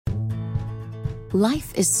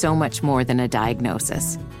Life is so much more than a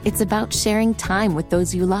diagnosis. It's about sharing time with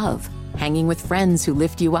those you love, hanging with friends who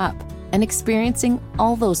lift you up, and experiencing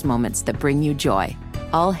all those moments that bring you joy.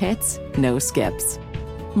 All hits, no skips.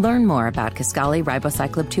 Learn more about Kisqali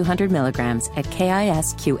Ribociclib 200 milligrams at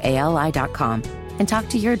KISQALI.com and talk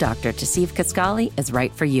to your doctor to see if Kisqali is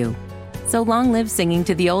right for you. So long live singing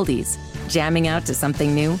to the oldies, jamming out to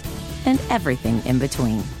something new, and everything in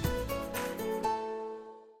between.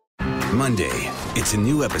 Monday, it's a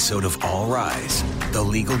new episode of All Rise, the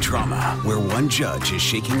legal drama where one judge is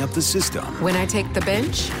shaking up the system. When I take the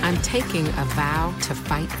bench, I'm taking a vow to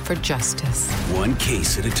fight for justice. One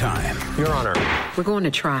case at a time. Your Honor. We're going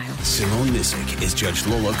to trial. Simone Missick is Judge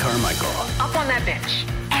Lola Carmichael. Up on that bench.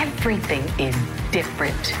 Everything is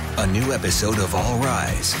different. A new episode of All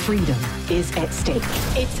Rise. Freedom is at stake.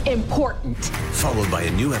 It's important. Followed by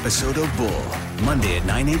a new episode of Bull. Monday at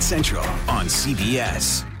 9/8 Central on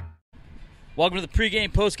CBS. Welcome to the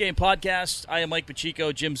pregame, postgame podcast. I am Mike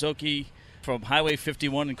Pacheco, Jim Szoke from Highway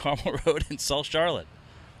 51 and Carmel Road in South Charlotte.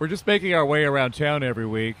 We're just making our way around town every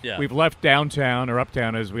week. Yeah. We've left downtown, or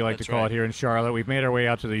uptown as we like That's to call right. it here in Charlotte. We've made our way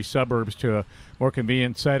out to the suburbs to a more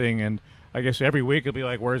convenient setting, and I guess every week it'll be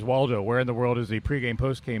like, where's Waldo? Where in the world is the pregame,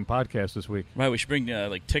 postgame podcast this week? Right, we should bring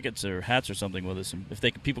like tickets or hats or something with us, and if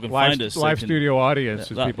people can Live, find us. live they can, studio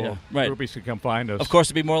audience, Yeah, people, yeah, right. groupies can come find us. Of course,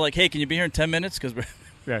 it'd be more like, hey, can you be here in 10 minutes? Because we're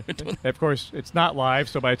Yeah. Of course, it's not live,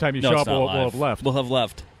 so by the time you no, show it's up, not we'll live. have left. We'll have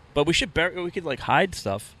left. But we should we could like hide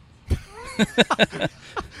stuff.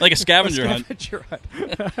 Like a scavenger hunt.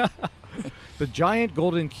 The giant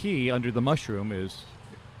golden key under the mushroom is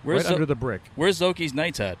Where's right under the brick. Where's Zoki's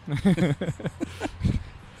Knights at?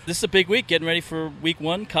 This is a big week, getting ready for week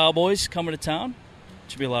one. Cowboys coming to town.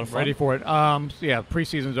 Should be a lot of fun. Ready for it. Yeah,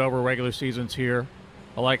 preseason's over, regular season's here.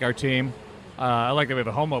 I like our team. I like that we have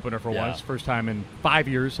a home opener for once. First time in 5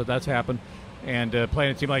 years that that's happened. And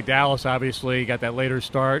playing a team like Dallas, obviously, got that later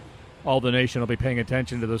start. All the nation will be paying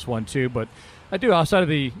attention to this one, too. But I do, outside of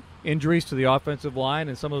the injuries to the offensive line,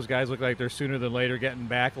 and some of those guys look like they're sooner than later getting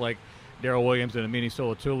back, like Darrell Williams and Amini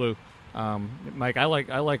Solatulu. Mike, I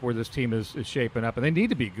like where this team is shaping up, and they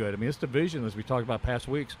need to be good. I mean, this division, as we talked about past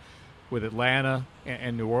weeks, with Atlanta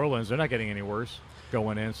and New Orleans, they're not getting any worse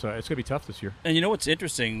going in, so it's going to be tough this year. And you know what's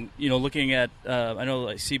interesting? You know, looking at I know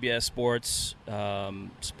like CBS Sports,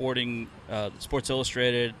 Sports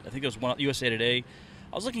Illustrated. I think there was one USA Today.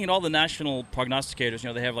 I was looking at all the national prognosticators. You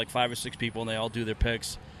know, they have like 5 or 6 people, and they all do their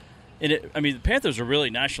picks. And the Panthers are really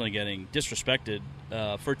nationally getting disrespected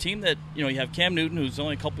for a team that you have Cam Newton, who's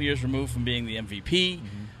only a couple years removed from being the MVP.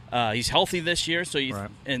 Mm-hmm. He's healthy this year, so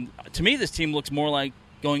and to me, this team looks more like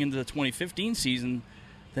going into the 2015 season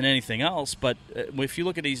than anything else. But if you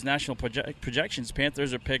look at these national projections,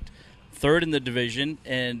 Panthers are picked third in the division,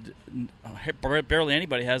 and barely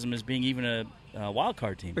anybody has them as being even a wild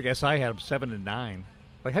card team. I guess I had them 7-9.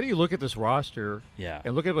 Like, how do you look at this roster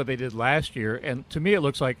and look at what they did last year? And to me, it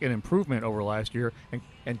looks like an improvement over last year,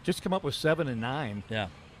 and just come up with 7-9. Yeah.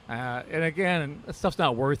 And again, that stuff's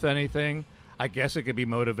not worth anything. I guess it could be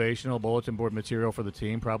motivational, bulletin board material for the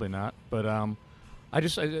team. Probably not. But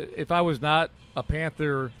if I was not a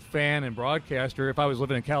Panther fan and broadcaster, if I was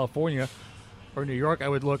living in California or New York, I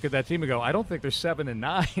would look at that team and go, I don't think they're 7-9.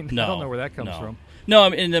 No, I don't know where that comes from. No, I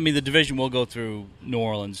mean the division will go through New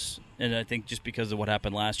Orleans, and I think just because of what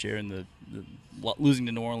happened last year and the losing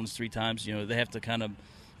to New Orleans 3 times, they have to kind of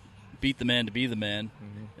beat the man to be the man,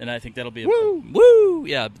 and I think that'll be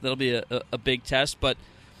that'll be a big test. But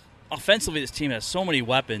offensively, this team has so many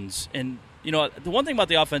weapons, and the one thing about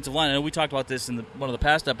the offensive line, I know we talked about this in one of the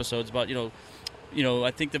past episodes about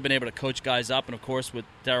I think they've been able to coach guys up, and of course with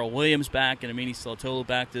Darrell Williams back and Amini Solatolu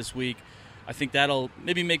back this week, I think that'll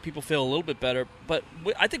maybe make people feel a little bit better. But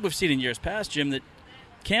I think we've seen in years past, Jim, that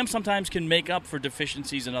Cam sometimes can make up for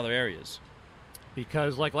deficiencies in other areas.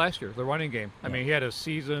 Because, like last year, the running game. I mean, he had a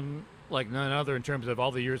season like none other in terms of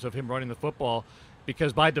all the years of him running the football,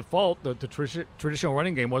 because by default, the traditional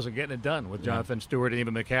running game wasn't getting it done with Jonathan Stewart and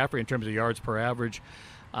even McCaffrey in terms of yards per average.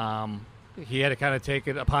 He had to kind of take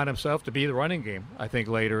it upon himself to be the running game, I think,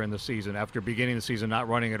 later in the season, after beginning the season not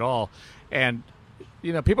running at all. And,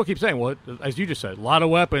 people keep saying, well, as you just said, a lot of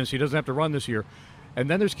weapons. He doesn't have to run this year. And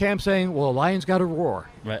then there's Cam saying, well, the Lion's got to roar.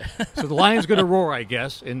 Right. So the Lion's going to roar, I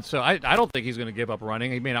guess. And so I don't think he's going to give up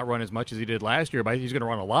running. He may not run as much as he did last year, but he's going to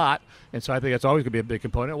run a lot. And so I think that's always going to be a big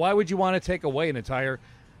component. Why would you want to take away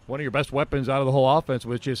one of your best weapons out of the whole offense,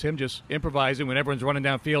 which is him just improvising when everyone's running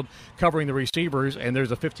downfield, covering the receivers, and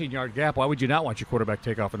there's a 15-yard gap? Why would you not want your quarterback to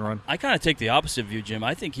take off and run? I kind of take the opposite view, Jim.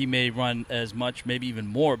 I think he may run as much, maybe even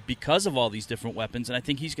more, because of all these different weapons, and I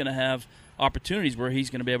think he's going to have opportunities where he's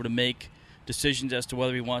going to be able to make decisions as to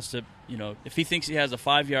whether he wants to, if he thinks he has a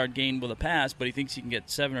 5-yard gain with a pass, but he thinks he can get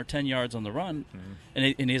 7 or 10 yards on the run,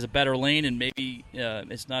 and he has a better lane, and maybe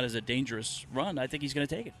it's not as a dangerous run, I think he's going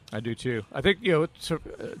to take it. I do too. I think,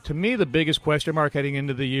 to me, the biggest question mark heading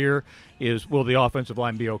into the year is, will the offensive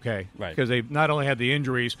line be okay? Right. Because they've not only had the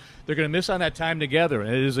injuries, they're going to miss on that time together,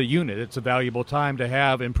 and it is a unit. It's a valuable time to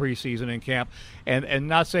have in preseason and camp, and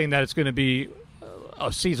not saying that it's going to be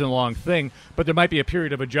a season-long thing, but there might be a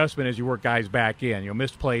period of adjustment as you work guys back in.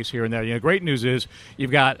 Missed plays here and there. Great news is you've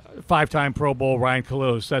got 5-time Pro Bowl Ryan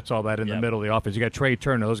Khalil, who sets all that in the middle of the offense. You got Trey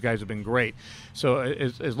Turner. Those guys have been great. So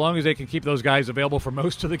as long as they can keep those guys available for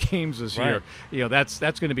most of the games this year, that's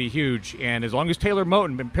going to be huge. And as long as Taylor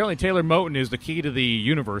Moton, apparently Taylor Moton is the key to the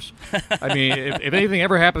universe. I mean, if anything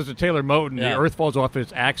ever happens to Taylor Moton, the earth falls off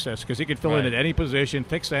his axis, because he can fill in at any position,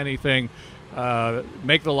 fix anything.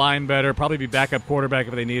 Make the line better, probably be backup quarterback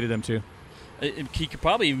if they needed him to. He could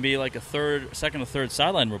probably even be like a second or third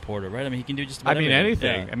sideline reporter, right? I mean, he can do just about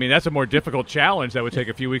anything. Yeah. I mean, that's a more difficult challenge that would take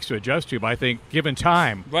a few weeks to adjust to, but I think given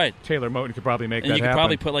time, Taylor Moton could probably make that happen. And you could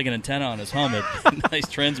probably put like an antenna on his helmet, nice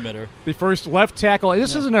transmitter. The first left tackle,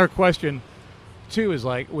 this is another question, too, is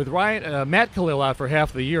like with Matt Khalil out for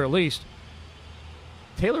half the year at least,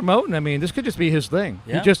 Taylor Moton, I mean, this could just be his thing.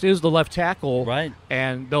 Yeah. He just is the left tackle, right?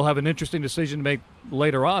 And they'll have an interesting decision to make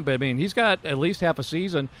later on. But, I mean, he's got at least half a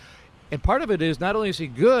season. And part of it is not only is he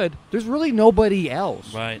good, there's really nobody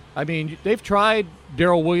else. Right. I mean, they've tried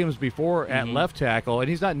Darrell Williams before at left tackle, and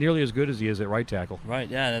he's not nearly as good as he is at right tackle. Right,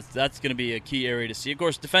 yeah, that's going to be a key area to see. Of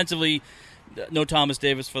course, defensively, no Thomas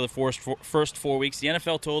Davis for the first 4 weeks. The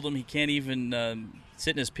NFL told him he can't even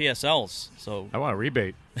sit in his PSLs. So I want a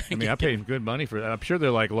rebate. I mean, I paid him good money for that. I'm sure they're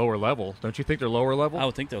like lower level. Don't you think they're lower level? I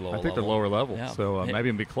would think they're lower level. I think they're lower level. Yeah. So maybe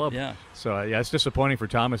even be club. Yeah. So, it's disappointing for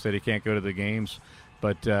Thomas that he can't go to the games.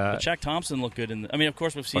 But Shaq Thompson looked good of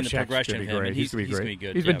course, we've seen the progression of him. And he's going to be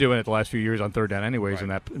good. He's been doing it the last few years on third down anyways in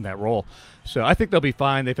that role. So I think they'll be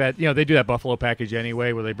fine. They've had, they do that Buffalo package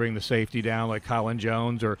anyway where they bring the safety down like Colin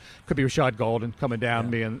Jones, or could be Rashad Golden coming down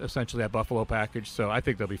being essentially that Buffalo package. So I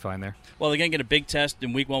think they'll be fine there. Well, they're going to get a big test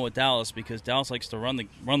in week 1 with Dallas, because Dallas likes to run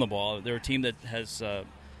the ball. They're a team that has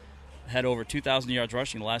had over 2,000 yards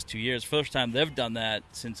rushing the last 2 years. First time they've done that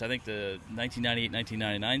since, I think, the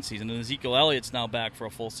 1998-1999 season. And Ezekiel Elliott's now back for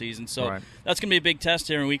a full season. So that's going to be a big test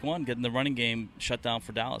here in week 1, getting the running game shut down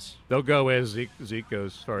for Dallas. They'll go as Zeke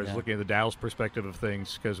goes, as far as looking at the Dallas perspective of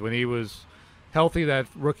things, because when he was healthy that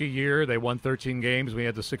rookie year, they won 13 games. We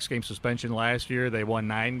had the 6-game suspension last year. They won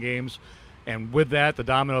 9 games. And with that, the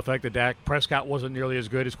domino effect that Dak Prescott wasn't nearly as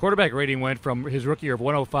good. His quarterback rating went from his rookie year of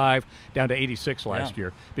 105 down to 86 last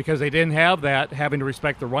year, because they didn't have that, having to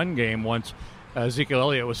respect the run game once Ezekiel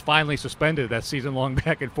Elliott was finally suspended. That season-long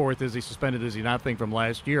back and forth, is he suspended, is he not, thing from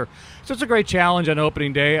last year. So it's a great challenge on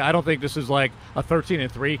opening day. I don't think this is like a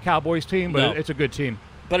 13-3 Cowboys team, but it's a good team.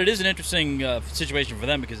 But it is an interesting situation for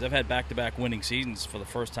them, because they've had back-to-back winning seasons for the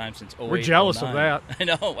first time since 2008. We're jealous of that. I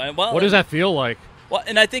know. Well, what does that feel like? Well,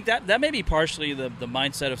 and I think that may be partially the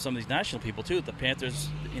mindset of some of these national people too. The Panthers,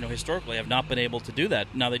 historically have not been able to do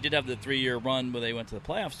that. Now they did have the 3-year run where they went to the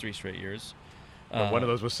playoffs 3 straight years. One of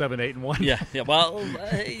those was 7-8-1. Yeah. Well,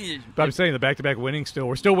 but I'm saying the back-to-back winning still.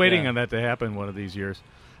 We're still waiting on that to happen one of these years.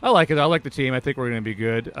 I like it. I like the team. I think we're going to be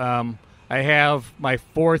good. I have my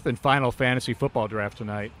 4th and final fantasy football draft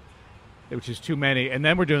tonight, which is too many. And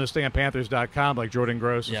then we're doing this thing on Panthers.com, like Jordan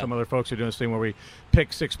Gross and some other folks are doing this thing where we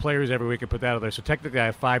pick 6 players every week and put that out there. So technically I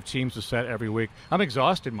have 5 teams to set every week. I'm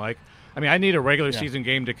exhausted, Mike. I mean, I need a regular season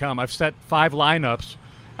game to come. I've set 5 lineups.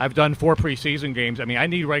 I've done 4 preseason games. I mean, I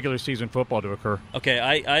need regular season football to occur. Okay,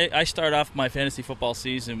 I start off my fantasy football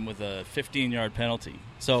season with a 15-yard penalty.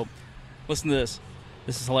 So listen to this.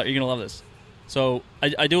 This is hilarious. You're going to love this. So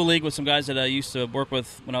I do a league with some guys that I used to work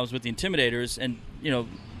with when I was with the Intimidators, and,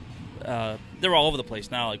 they're all over the place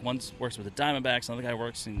now. Like, one works with the Diamondbacks, another guy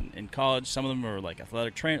works in college. Some of them are like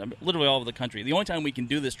athletic trainers, literally all over the country. The only time we can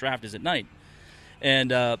do this draft is at night.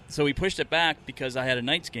 And so we pushed it back because I had a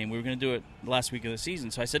Knights game. We were going to do it the last week of the season.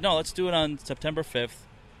 So I said, no, let's do it on September 5th.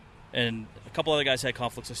 And a couple other guys had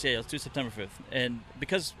conflicts. So I said, yeah, let's do September 5th. And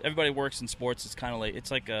because everybody works in sports, it's kind of late.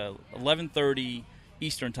 It's like a 11:30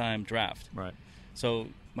 Eastern time draft. Right. So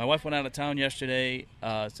my wife went out of town yesterday, so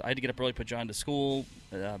I had to get up early, put John to school.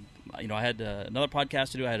 I had another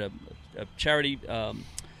podcast to do. I had a charity,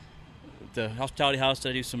 the Hospitality House, that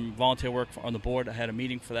I do some volunteer work on the board. I had a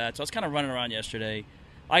meeting for that. So I was kind of running around yesterday.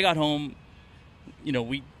 I got home,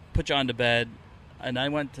 we put John to bed, and I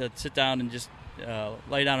went to sit down and just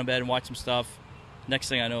lay down in bed and watch some stuff. Next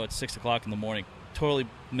thing I know, it's 6 o'clock in the morning. Totally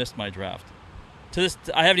missed my draft. To this,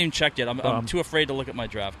 I haven't even checked yet. I'm too afraid to look at my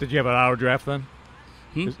draft. Did you have an hour draft then?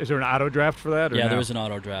 Is there an auto draft for that? Or Yeah, no? there is an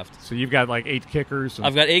auto draft. So you've got like 8 kickers.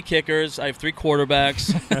 I've got 8 kickers. I have 3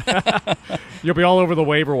 quarterbacks. You'll be all over the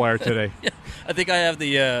waiver wire today. Yeah, I think I have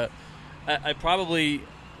the. I probably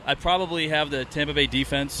have the Tampa Bay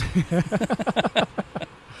defense.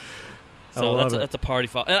 So that's a party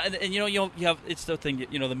foul. And you have it's the thing.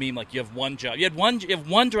 The meme, like, you have one job. You have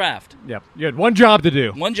one draft. Yep. You had one job to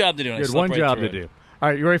do. One job to do. You had one job to do. All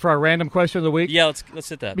right, you ready for our random question of the week? Yeah, let's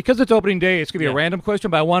hit that. Because it's opening day, it's going to be a random question,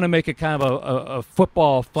 but I want to make it kind of a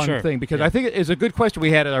football fun thing because I think it is a good question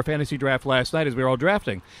we had at our fantasy draft last night as we were all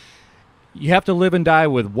drafting. You have to live and die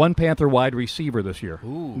with one Panther wide receiver this year.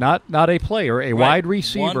 Ooh. Not a player, a wide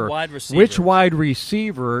receiver. One wide receiver. Which wide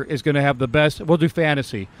receiver is going to have the best? We'll do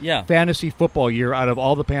fantasy. Yeah. Fantasy football year out of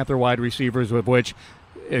all the Panther wide receivers, with which,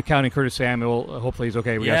 counting Curtis Samuel, hopefully he's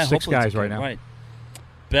okay. We got 6 guys right now. Right.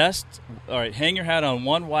 Best. All right, hang your hat on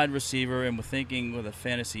one wide receiver, and we're thinking with a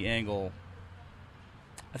fantasy angle.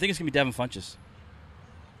 I think it's going to be Devin Funchess.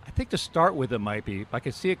 I think to start with it might be. I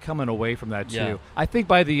can see it coming away from that, too. Yeah. I think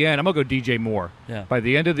by the end, I'm going to go DJ Moore. Yeah. By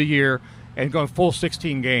the end of the year, and going full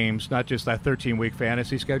 16 games, not just that 13-week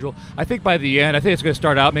fantasy schedule. I think by the end, I think it's going to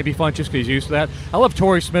start out maybe Funchess because he's used to that. I love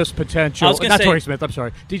Torrey Smith's potential. Torrey Smith, I'm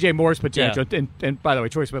sorry. DJ Moore's potential. Yeah. And by the way,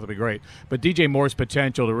 Torrey Smith will be great. But DJ Moore's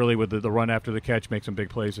potential to really, with the run after the catch, make some big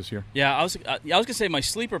plays this year. Yeah, I was going to say my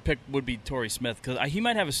sleeper pick would be Torrey Smith because he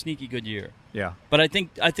might have a sneaky good year. Yeah. But I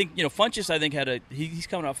think Funchess, I think, he's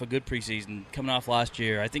coming off a good preseason, coming off last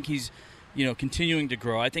year. I think he's continuing to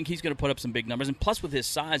grow. I think he's going to put up some big numbers, and plus with his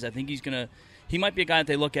size, I think he might be a guy that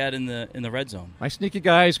they look at in the red zone. My sneaky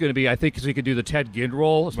guy is going to be, I think, because he could do the Ted Ginn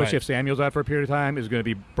role, especially if Samuel's out for a period of time, is going to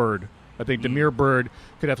be Bird. I think Damiere Byrd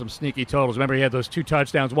could have some sneaky totals. Remember, he had those 2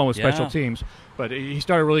 touchdowns, one with special teams, but he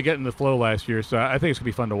started really getting the flow last year, so I think it's going to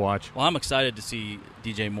be fun to watch. Well, I'm excited to see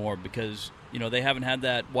DJ Moore because they haven't had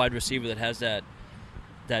that wide receiver that has that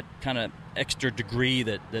kind of extra degree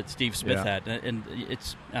that Steve Smith had, and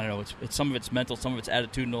it's I don't know, it's some of it's mental, some of it's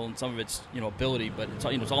attitudinal, and some of it's ability, but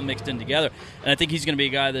it's all mixed in together. And I think he's going to be a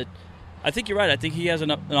guy that I think you're right. I think he has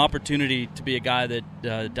an opportunity to be a guy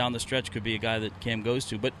that down the stretch could be a guy that Cam goes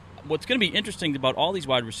to. But what's going to be interesting about all these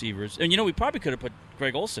wide receivers, and we probably could have put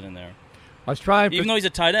Greg Olsen in there. I was trying, even though he's a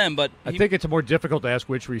tight end, but I think it's more difficult to ask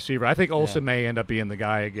which receiver. I think Olsen may end up being the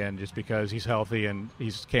guy again, just because he's healthy and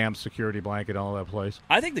he's Cam's security blanket and all that place.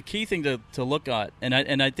 I think the key thing to look at, and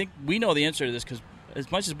I think we know the answer to this because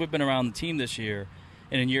as much as we've been around the team this year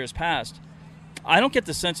and in years past, I don't get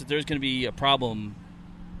the sense that there's going to be a problem.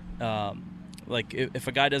 Like if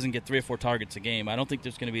a guy doesn't get 3 or 4 targets a game, I don't think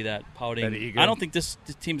there's going to be that pouting. That ego. I don't think this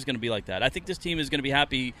team is going to be like that. I think this team is going to be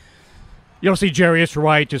happy. You don't see Jarius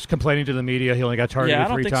Wright just complaining to the media he only got targeted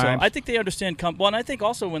 3 times. So. I think they understand. Well, and I think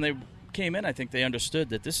also when they came in, I think they understood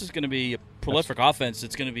that this is going to be a prolific offense.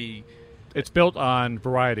 It's going to be. It's built on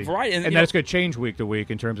variety. And that's going to change week to week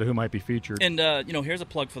in terms of who might be featured. And here's a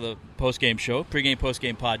plug for the post-game show, pregame,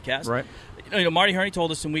 post-game podcast. Right. Marty Herney told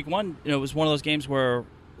us in week 1. It was one of those games where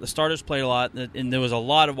the starters played a lot, and there was a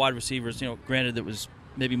lot of wide receivers. Granted, it was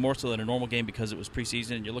maybe more so than a normal game because it was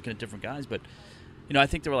preseason and you're looking at different guys, but. I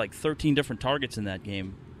think there were like 13 different targets in that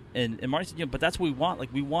game. And Marty said, but that's what we want.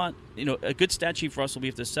 Like, we want, a good stat sheet for us will be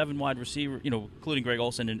if there's 7 wide receiver, including Greg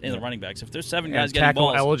Olsen and the running backs. If there's 7 guys getting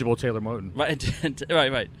balls. Tackle-eligible Taylor Moton. Right,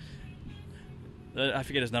 right. I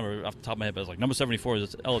forget his number off the top of my head, but it's like number 74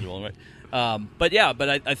 is eligible, right? But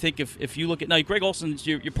I think if you look at – now, Greg Olsen,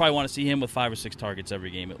 you probably want to see him with 5 or 6 targets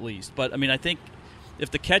every game at least. But, I think if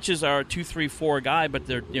the catches are 2, 3, 4 a guy, but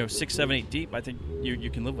they're 6, 7, 8 deep, I think you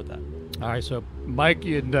can live with that. All right, so Mike,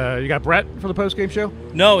 you got Brett for the postgame show?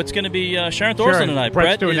 No, it's going to be Sharon Thorson tonight.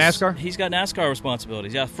 Brett's doing NASCAR? He's got NASCAR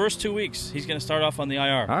responsibilities. Yeah, first 2 weeks. He's going to start off on the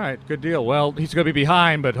IR. All right, good deal. Well, he's going to be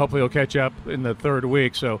behind, but hopefully he'll catch up in the 3rd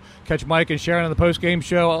week. So catch Mike and Sharon on the postgame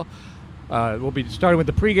show. We'll be starting with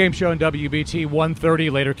the pregame show in WBT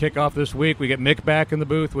 1:30. Later kickoff this week. We get Mick back in the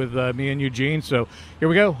booth with me and Eugene. So here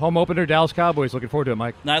we go. Home opener, Dallas Cowboys. Looking forward to it,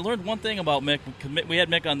 Mike. Now, I learned one thing about Mick. We had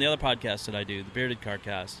Mick on the other podcast that I do, the Bearded Car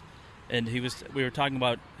Cast. And we were talking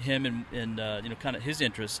about him and kind of his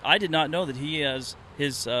interests. I did not know that he has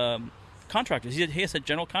his contractors. He has a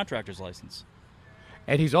general contractor's license.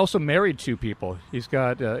 And he's also married 2 people. He's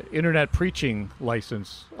got internet preaching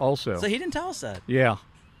license also. So he didn't tell us that. Yeah.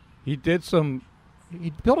 He did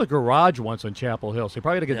he built a garage once on Chapel Hill, so he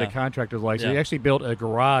probably had to get the contractor's license. Yeah. He actually built a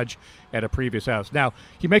garage at a previous house. Now,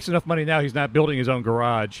 he makes enough money now, he's not building his own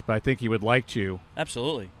garage, but I think he would like to.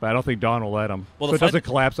 Absolutely. But I don't think Don will let him. Well, so it doesn't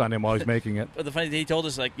collapse on him while he's making it. But the funny thing, he told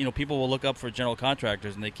us, people will look up for general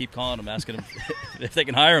contractors, and they keep calling him, asking him if they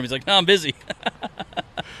can hire him. He's like, no, I'm busy.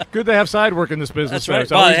 Good to have side work in this business. That's right.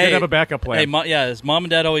 It's always good to have a backup plan. Hey, as Mom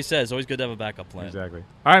and Dad always says, always good to have a backup plan. Exactly.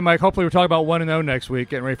 All right, Mike, hopefully we're talking about 1-0 next week.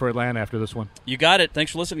 Getting ready for Atlanta after this one. You got it.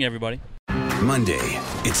 Thanks for listening, everybody. Monday,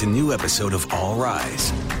 it's a new episode of All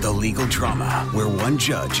Rise, the legal drama where one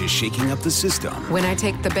judge is shaking up the system. When I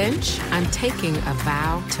take the bench, I'm taking a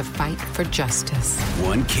vow to fight for justice.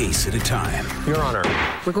 One case at a time. Your Honor.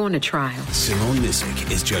 We're going to trial. Simone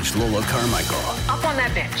Missick is Judge Lola Carmichael. Up on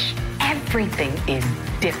that bench, everything is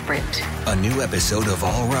different. A new episode of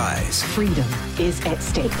All Rise. Freedom is at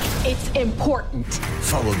stake. It's important.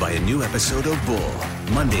 Followed by a new episode of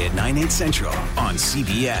Bull. Monday at 9, 8 Central on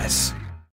CBS.